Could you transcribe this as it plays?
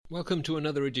Welcome to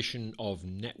another edition of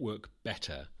Network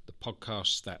Better, the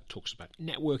podcast that talks about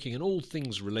networking and all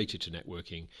things related to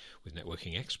networking with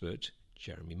networking expert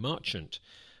Jeremy Marchant.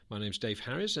 My name's Dave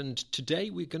Harris, and today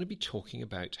we're going to be talking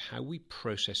about how we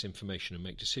process information and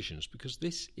make decisions, because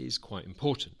this is quite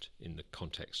important in the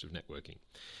context of networking.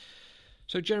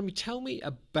 So, Jeremy, tell me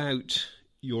about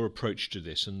your approach to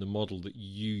this and the model that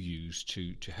you use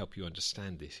to help you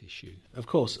understand this issue. Of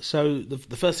course. So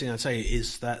the first thing I'd say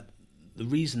is that the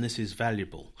reason this is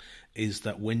valuable is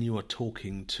that when you are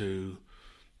talking to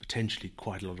potentially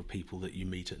quite a lot of people that you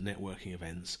meet at networking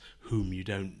events whom you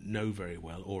don't know very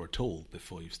well or at all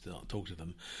before you start talking to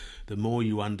them, the more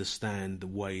you understand the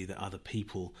way that other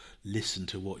people listen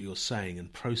to what you're saying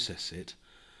and process it,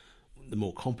 the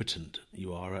more competent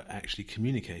you are at actually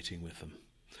communicating with them.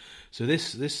 So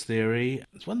this theory,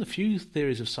 it's one of the few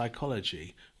theories of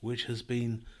psychology which has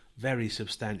been very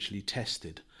substantially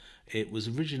tested. It was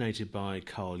originated by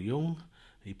Carl Jung.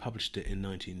 He published it in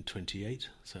 1928,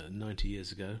 so 90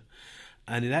 years ago.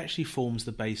 And it actually forms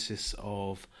the basis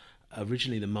of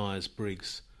originally the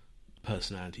Myers-Briggs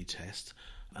personality test,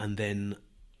 and then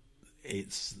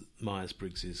it's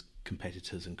Myers-Briggs'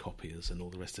 competitors and copiers and all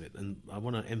the rest of it. And I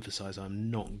want to emphasise I'm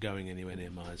not going anywhere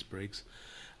near Myers-Briggs.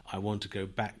 I want to go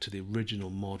back to the original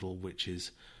model, which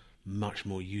is much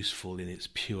more useful in its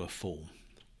pure form.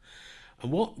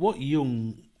 And what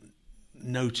Jung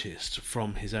noticed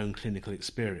from his own clinical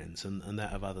experience and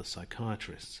that of other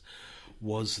psychiatrists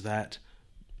was that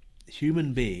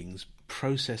human beings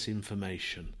process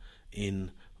information in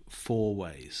four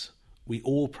ways. We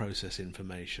all process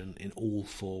information in all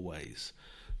four ways.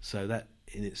 So that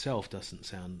in itself doesn't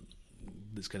sound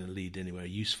that's going to lead anywhere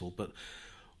useful. But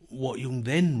what Jung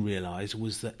then realised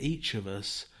was that each of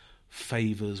us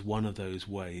favours one of those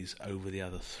ways over the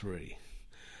other three.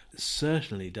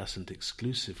 Certainly doesn't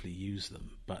exclusively use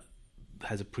them, but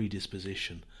has a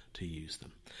predisposition to use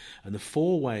them. And the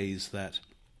four ways that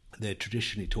they're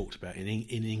traditionally talked about in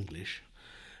English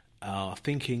are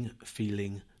thinking,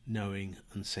 feeling, knowing,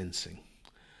 and sensing.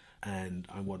 And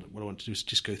what I want to do is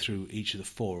just go through each of the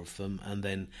four of them and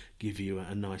then give you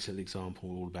a nice little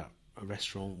example all about a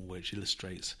restaurant which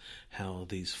illustrates how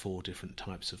these four different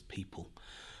types of people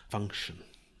function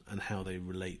and how they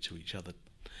relate to each other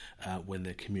when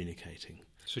they're communicating.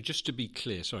 So just to be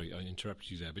clear, sorry I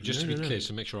interrupted you there, but just to be clear,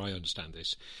 to make sure I understand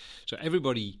this. So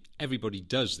everybody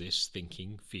does this,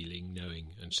 thinking, feeling, knowing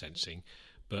and sensing,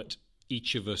 but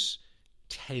each of us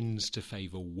tends to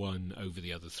favour one over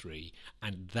the other three,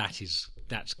 and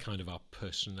that's kind of our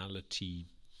personality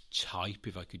type,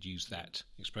 if I could use that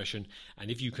expression.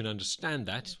 And if you can understand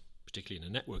that, particularly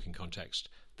in a networking context,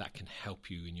 that can help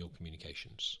you in your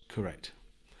communications. Correct.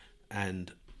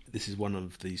 And this is one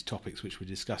of these topics which we're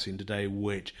discussing today,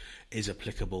 which is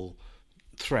applicable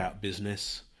throughout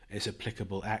business. It's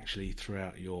applicable actually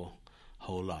throughout your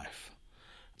whole life.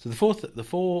 So the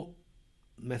four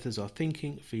methods are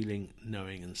thinking, feeling,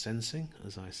 knowing and sensing,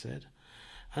 as I said.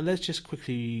 And let's just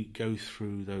quickly go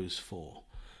through those four.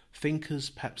 Thinkers,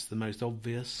 perhaps the most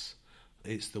obvious.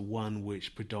 It's the one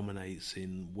which predominates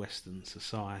in Western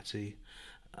society,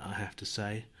 I have to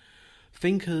say.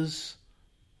 Thinkers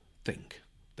think.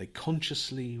 They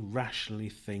consciously, rationally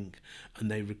think,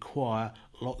 and they require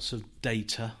lots of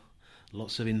data,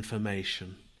 lots of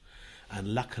information.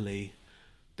 And luckily,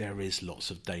 there is lots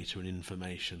of data and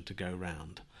information to go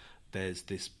round. There's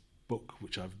this book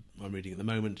which I'm reading at the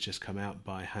moment, just come out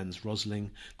by Hans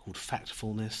Rosling, called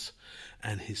Factfulness,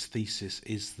 and his thesis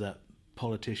is that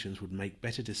politicians would make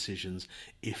better decisions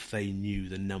if they knew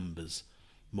the numbers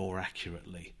more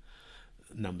accurately.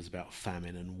 Numbers about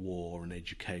famine and war and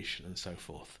education and so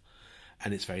forth.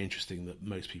 And it's very interesting that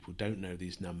most people don't know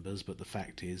these numbers, but the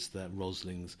fact is that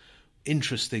Rosling's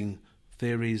interesting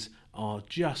theories are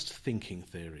just thinking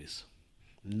theories,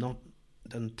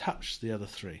 doesn't touch the other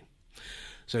three.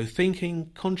 So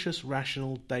thinking, conscious,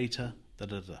 rational, data,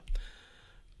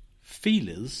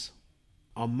 Feelers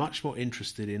are much more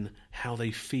interested in how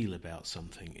they feel about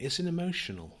something. It's an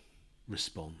emotional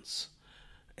response.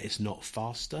 It's not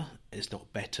faster, it's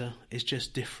not better, it's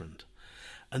just different.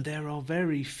 And there are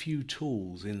very few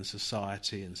tools in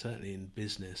society and certainly in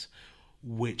business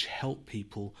which help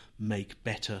people make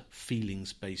better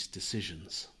feelings-based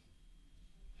decisions.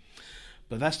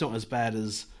 But that's not as bad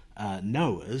as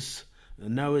knowers.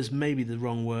 Knowers may be the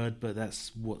wrong word, but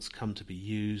that's what's come to be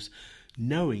used.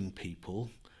 Knowing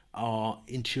people are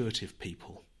intuitive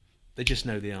people. They just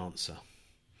know the answer.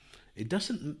 It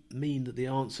doesn't mean that the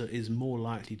answer is more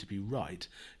likely to be right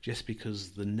just because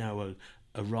the knower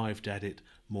arrived at it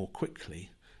more quickly,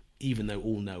 even though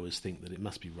all knowers think that it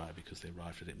must be right because they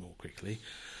arrived at it more quickly.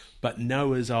 But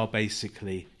knowers are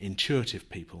basically intuitive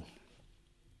people.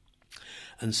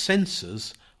 And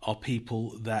sensors are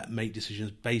people that make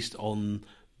decisions based on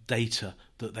data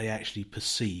that they actually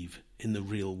perceive in the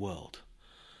real world.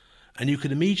 And you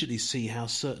can immediately see how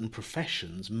certain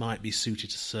professions might be suited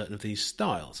to certain of these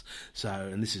styles. So,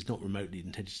 and this is not remotely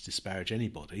intended to disparage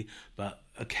anybody, but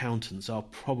accountants are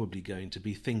probably going to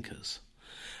be thinkers.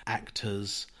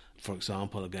 Actors, for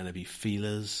example, are going to be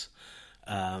feelers.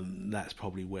 That's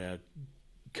probably where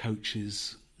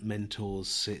coaches, mentors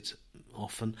sit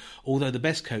often. Although the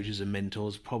best coaches and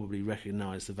mentors probably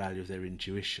recognise the value of their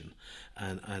intuition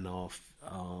and are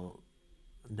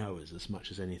knowers as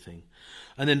much as anything.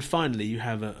 And then finally you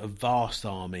have a vast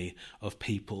army of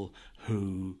people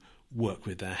who work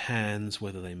with their hands,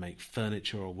 whether they make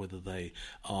furniture or whether they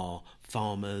are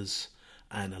farmers,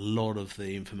 and a lot of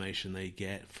the information they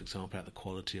get, for example, about the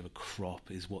quality of a crop,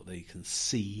 is what they can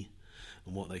see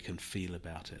and what they can feel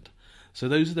about it. So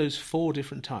those are those four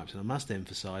different types, and I must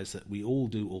emphasise that we all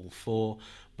do all four,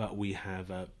 but we have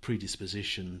a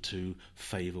predisposition to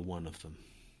favour one of them.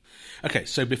 Okay,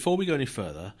 so before we go any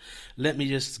further, let me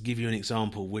just give you an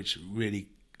example which really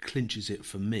clinches it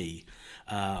for me,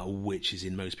 which is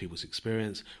in most people's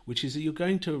experience, which is that you're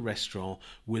going to a restaurant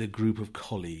with a group of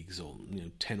colleagues or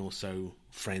 10 or so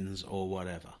friends or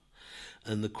whatever.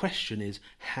 And the question is,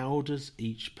 how does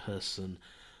each person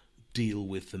deal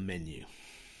with the menu?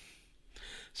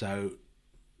 So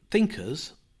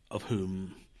thinkers, of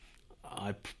whom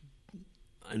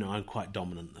I'm quite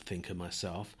dominant a thinker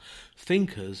myself,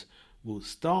 thinkers will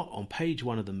start on page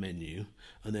 1 of the menu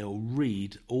and they'll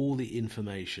read all the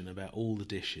information about all the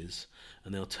dishes,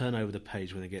 and they'll turn over the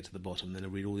page when they get to the bottom, and then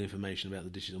they'll read all the information about the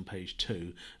dishes on page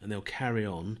 2, and they'll carry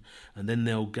on, and then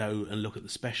they'll go and look at the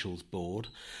specials board,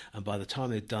 and by the time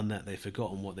they've done that they've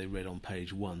forgotten what they read on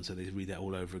page 1, so they read that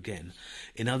all over again.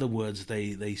 In other words,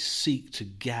 they seek to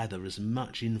gather as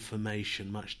much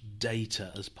information, much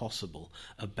data as possible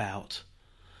about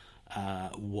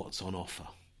what's on offer.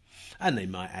 And they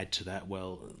might add to that,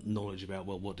 knowledge about,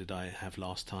 what did I have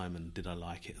last time and did I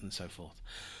like it, and so forth.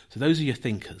 So those are your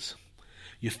thinkers.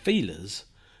 Your feelers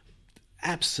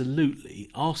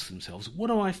absolutely ask themselves, what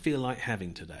do I feel like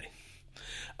having today?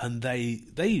 And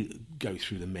they go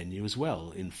through the menu as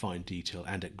well in fine detail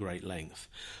and at great length.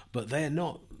 But they're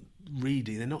not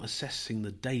assessing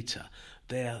the data.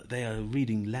 They are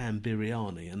reading lamb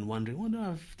biryani and wondering,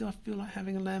 do I feel like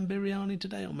having a lamb biryani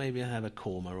today, or maybe I have a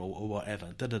korma or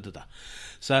whatever.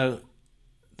 So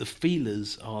the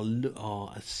feelers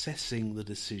are assessing the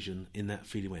decision in that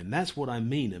feeling way, and that's what I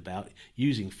mean about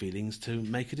using feelings to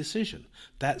make a decision.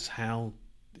 That's how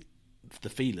the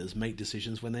feelers make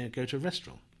decisions when they go to a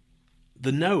restaurant.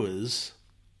 The knowers,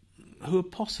 who are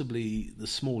possibly the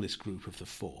smallest group of the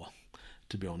four,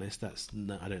 to be honest,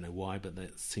 I don't know why, but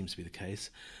that seems to be the case.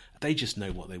 They just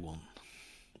know what they want.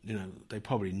 They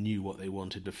probably knew what they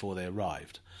wanted before they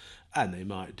arrived, and they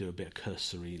might do a bit of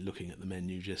cursory looking at the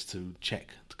menu just to check,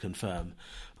 to confirm.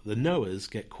 The knowers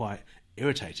get quite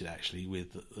irritated, actually,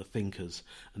 with the thinkers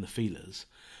and the feelers,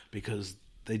 because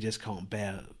they just can't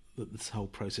bear that this whole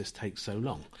process takes so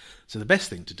long. So the best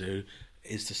thing to do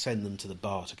is to send them to the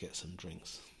bar to get some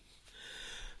drinks.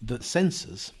 The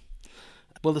sensors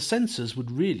would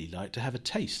really like to have a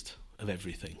taste of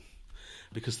everything,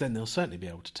 because then they'll certainly be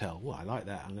able to tell, I like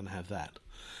that, I'm going to have that.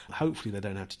 Hopefully they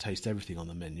don't have to taste everything on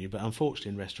the menu, but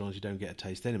unfortunately in restaurants you don't get a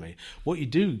taste anyway. What you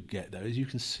do get, though, is you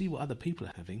can see what other people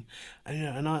are having.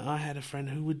 And I had a friend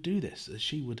who would do this.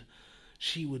 She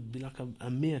would be like a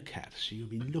meerkat. She would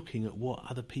be looking at what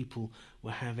other people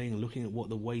were having, looking at what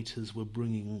the waiters were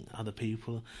bringing other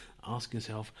people, asking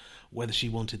herself whether she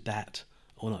wanted that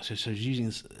or not. So using,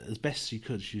 as best she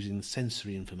could, using the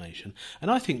sensory information. And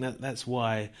I think that's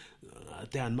why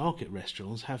down market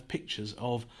restaurants have pictures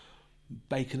of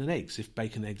bacon and eggs. If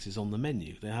bacon and eggs is on the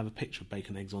menu, they have a picture of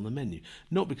bacon and eggs on the menu.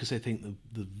 Not because they think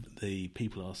the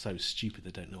people are so stupid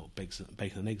they don't know what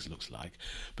bacon and eggs looks like,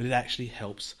 but it actually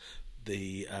helps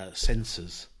the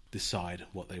sensors decide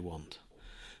what they want.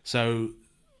 So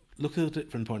look at a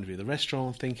different point of view. The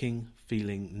restaurant: thinking,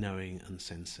 feeling, knowing, and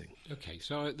sensing. Okay,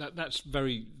 so that's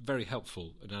very, very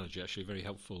helpful analogy, actually, very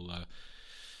helpful.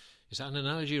 Is that an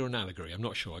analogy or an allegory? I'm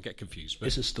not sure. I get confused. But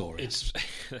it's a story.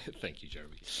 Thank you,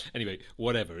 Jeremy. Anyway,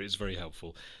 whatever, it's very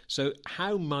helpful. So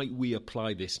how might we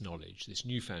apply this knowledge, this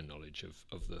newfound knowledge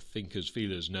of the thinkers,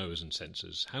 feelers, knowers, and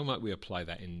sensors? How might we apply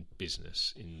that in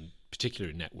business, in particular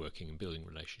in networking and building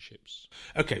relationships?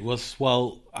 Okay,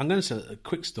 well, I'm going to say a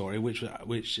quick story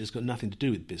which has got nothing to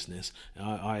do with business.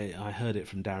 I heard it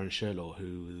from Darren Sherlaw,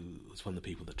 who was one of the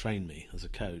people that trained me as a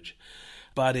coach.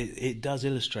 But it does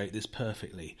illustrate this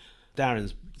perfectly.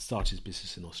 Darren's started his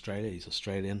business in Australia. He's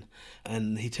Australian,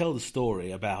 and he told a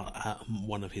story about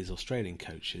one of his Australian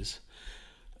coaches,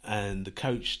 and the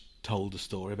coach told a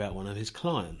story about one of his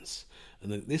clients,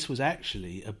 and this was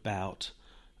actually about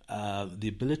the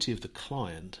ability of the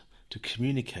client to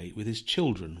communicate with his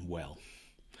children well,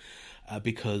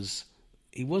 because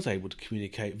he was able to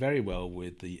communicate very well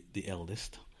with the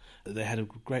eldest. They had a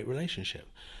great relationship,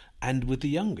 and with the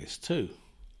youngest too.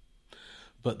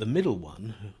 But the middle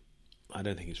one, I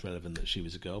don't think it's relevant that she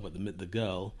was a girl, but the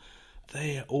girl,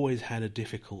 they always had a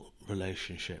difficult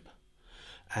relationship,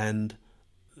 and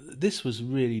this was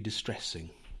really distressing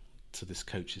to this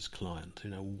coach's client.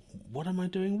 What am I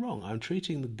doing wrong? I'm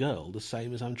treating the girl the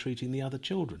same as I'm treating the other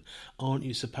children. Aren't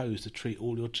you supposed to treat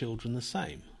all your children the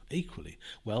same, equally?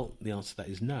 Well, the answer to that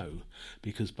is no,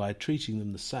 because by treating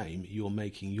them the same, you're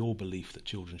making your belief that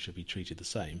children should be treated the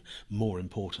same more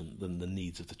important than the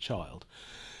needs of the child.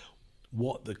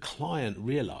 What the client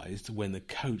realised when the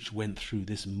coach went through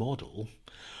this model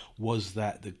was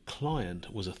that the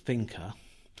client was a thinker,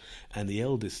 and the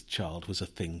eldest child was a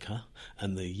thinker,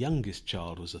 and the youngest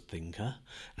child was a thinker,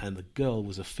 and the girl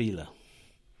was a feeler.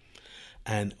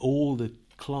 And all the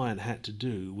client had to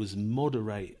do was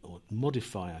modify,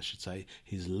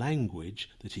 his language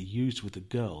that he used with the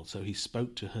girl, so he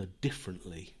spoke to her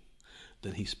differently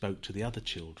than he spoke to the other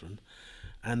children,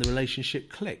 and the relationship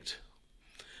clicked,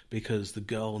 because the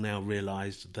girl now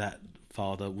realised that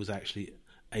father was actually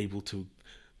able to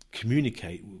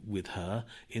communicate with her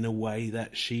in a way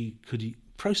that she could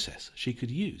process, she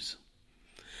could use.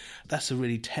 That's a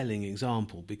really telling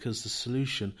example, because the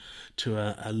solution to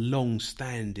a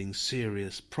long-standing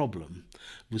serious problem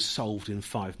was solved in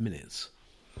 5 minutes.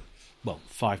 Well,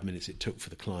 5 minutes it took for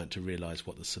the client to realise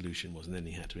what the solution was, and then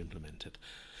he had to implement it.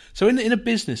 So in a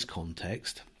business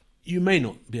context, you may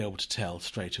not be able to tell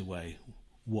straight away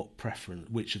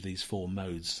which of these 4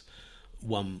 modes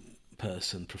one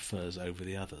person prefers over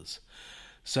the others.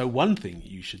 So one thing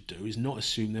you should do is not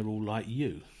assume they're all like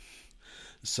you.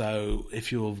 So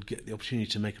if you'll get the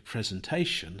opportunity to make a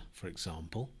presentation, for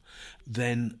example,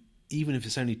 then even if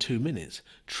it's only 2 minutes,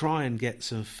 try and get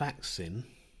some facts in,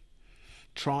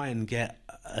 try and get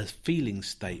a feeling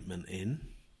statement in,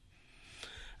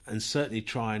 and certainly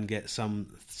try and get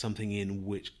something in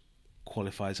which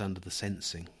qualifies under the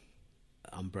sensing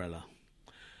umbrella.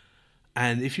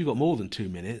 And if you've got more than 2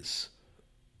 minutes,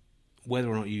 whether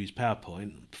or not you use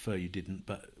PowerPoint, I prefer you didn't,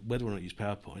 but whether or not you use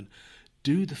PowerPoint,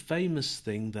 do the famous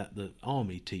thing that the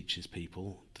army teaches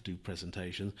people to do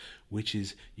presentations, which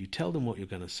is you tell them what you're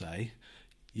going to say,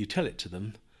 you tell it to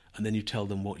them, and then you tell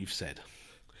them what you've said.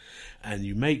 And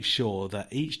you make sure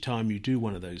that each time you do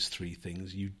one of those 3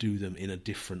 things, you do them in a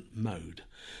different mode.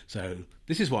 So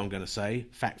this is what I'm going to say,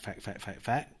 fact, fact, fact, fact,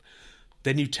 fact.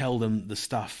 Then you tell them the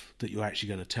stuff that you're actually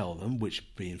going to tell them,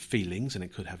 which being feelings, and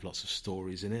it could have lots of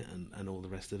stories in it and all the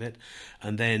rest of it.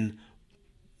 And then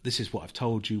this is what I've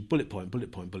told you, bullet point,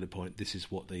 bullet point, bullet point. This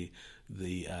is what the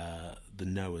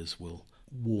knowers will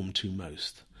warm to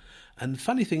most. And the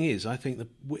funny thing is, I think that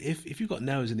if you've got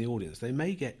knowers in the audience, they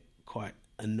may get quite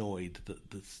annoyed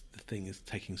that the thing is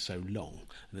taking so long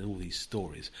and there's all these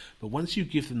stories. But once you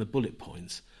give them the bullet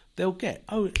points, they'll get,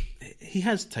 she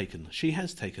has taken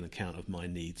account of my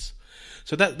needs.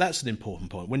 So that's an important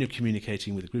point. When you're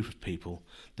communicating with a group of people,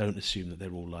 don't assume that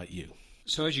they're all like you.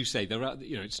 So as you say,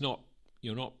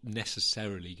 you're not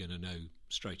necessarily going to know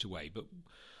straight away, but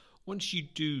once you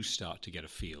do start to get a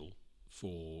feel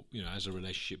for, as a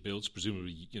relationship builds,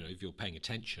 presumably, if you're paying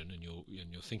attention and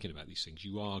you're thinking about these things,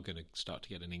 you are going to start to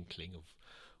get an inkling of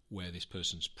where this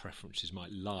person's preferences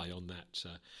might lie on that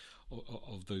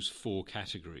of those 4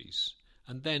 categories.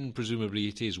 And then presumably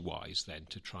it is wise then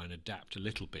to try and adapt a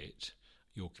little bit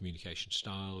your communication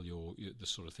style, the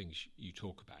sort of things you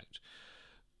talk about.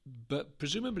 But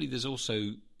presumably there's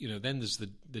also, then there's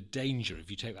the danger,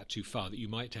 if you take that too far, that you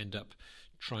might end up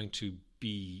trying to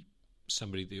be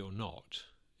somebody that you're not.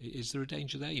 Is there a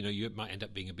danger there? You might end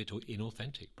up being a bit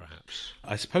inauthentic, perhaps.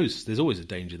 I suppose there's always a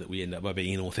danger that we end up by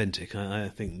being inauthentic. I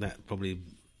think that probably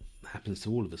happens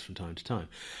to all of us from time to time.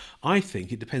 I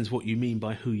think it depends what you mean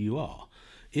by who you are.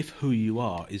 If who you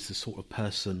are is the sort of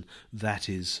person that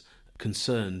is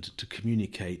concerned to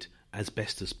communicate as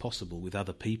best as possible with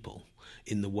other people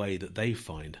in the way that they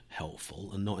find helpful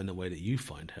and not in the way that you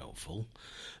find helpful,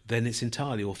 then it's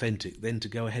entirely authentic then to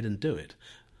go ahead and do it.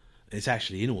 It's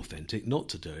actually inauthentic not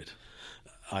to do it,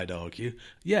 I'd argue.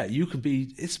 Yeah, you can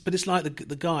be, but it's like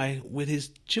the guy with his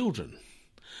children.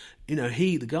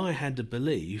 The guy had the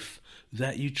belief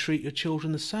that you treat your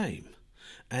children the same.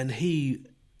 And he,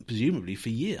 presumably for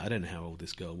years, I don't know how old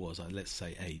this girl was, let's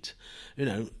say 8,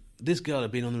 this girl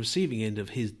had been on the receiving end of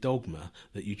his dogma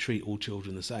that you treat all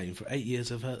children the same for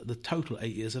the total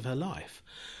 8 years of her life.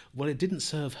 Well, it didn't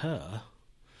serve her.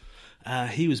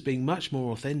 He was being much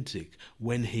more authentic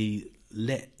when he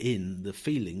let in the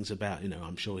feelings about,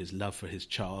 I'm sure his love for his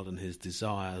child and his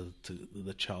desire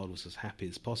the child was as happy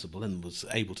as possible and was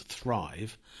able to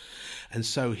thrive. And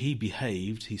so he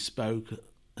behaved, he spoke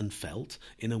and felt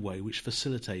in a way which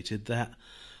facilitated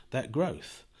that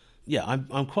growth. Yeah,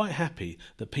 I'm quite happy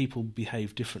that people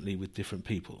behave differently with different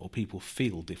people, or people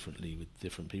feel differently with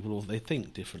different people, or they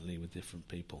think differently with different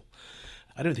people.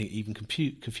 I don't think it even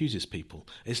confuses people.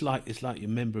 It's like your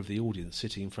member of the audience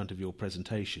sitting in front of your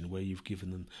presentation, where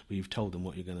you've told them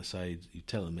what you're going to say, you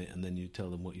tell them it, and then you tell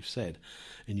them what you've said,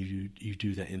 and you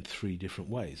do that in 3 different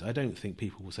ways. I don't think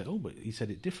people will say, "Oh, but he said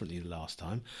it differently the last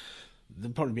time."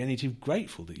 They'll probably be only too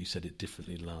grateful that you said it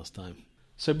differently the last time.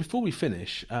 So before we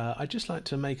finish, I'd just like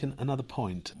to make another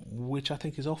point, which I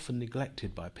think is often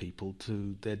neglected by people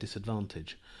to their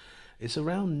disadvantage. It's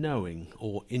around knowing,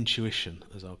 or intuition,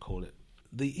 as I'll call it.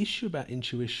 The issue about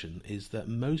intuition is that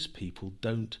most people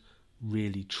don't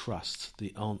really trust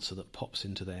the answer that pops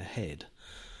into their head.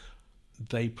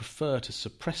 They prefer to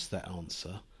suppress that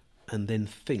answer and then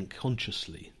think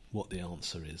consciously what the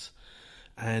answer is.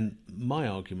 And my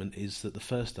argument is that the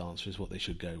first answer is what they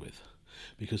should go with,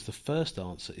 because the first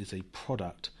answer is a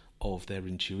product of their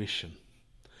intuition.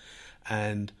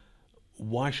 And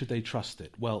why should they trust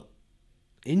it? Well,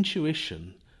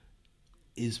 intuition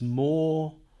is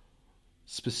more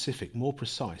specific, more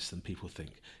precise than people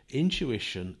think.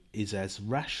 Intuition is as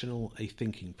rational a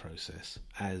thinking process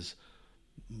as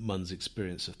one's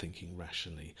experience of thinking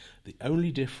rationally. The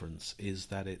only difference is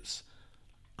that it's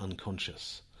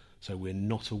unconscious, so we're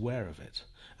not aware of it.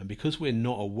 And because we're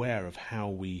not aware of how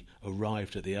we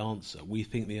arrived at the answer, we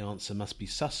think the answer must be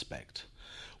suspect.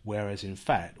 Whereas in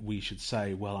fact we should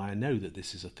say, well, I know that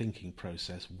this is a thinking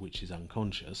process which is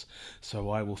unconscious, so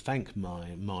I will thank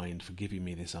my mind for giving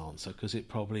me this answer, because it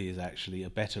probably is actually a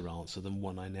better answer than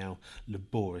one I now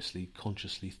laboriously,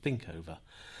 consciously think over.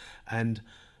 And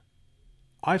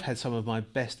I've had some of my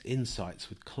best insights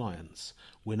with clients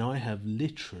when I have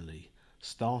literally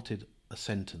started a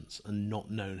sentence and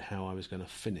not known how I was going to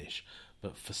finish,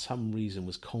 but for some reason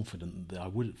was confident that I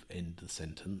would have ended the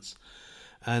sentence.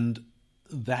 And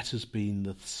that has been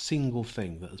the single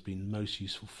thing that has been most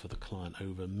useful for the client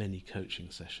over many coaching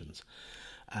sessions.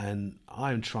 And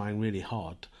I'm trying really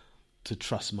hard to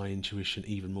trust my intuition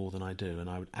even more than I do. And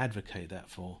I would advocate that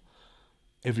for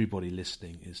everybody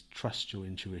listening, is trust your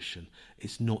intuition.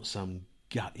 It's not some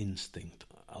gut instinct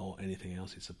or anything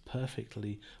else. It's a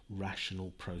perfectly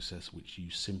rational process which you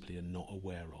simply are not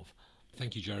aware of.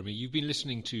 Thank you, Jeremy. You've been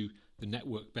listening to the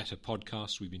Network Better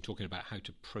podcast. We've been talking about how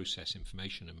to process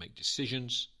information and make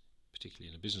decisions, particularly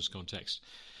in a business context.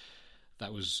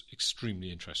 That was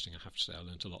extremely interesting, I have to say. I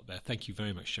learned a lot there. Thank you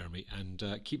very much, Jeremy. And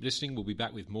keep listening. We'll be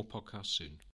back with more podcasts soon.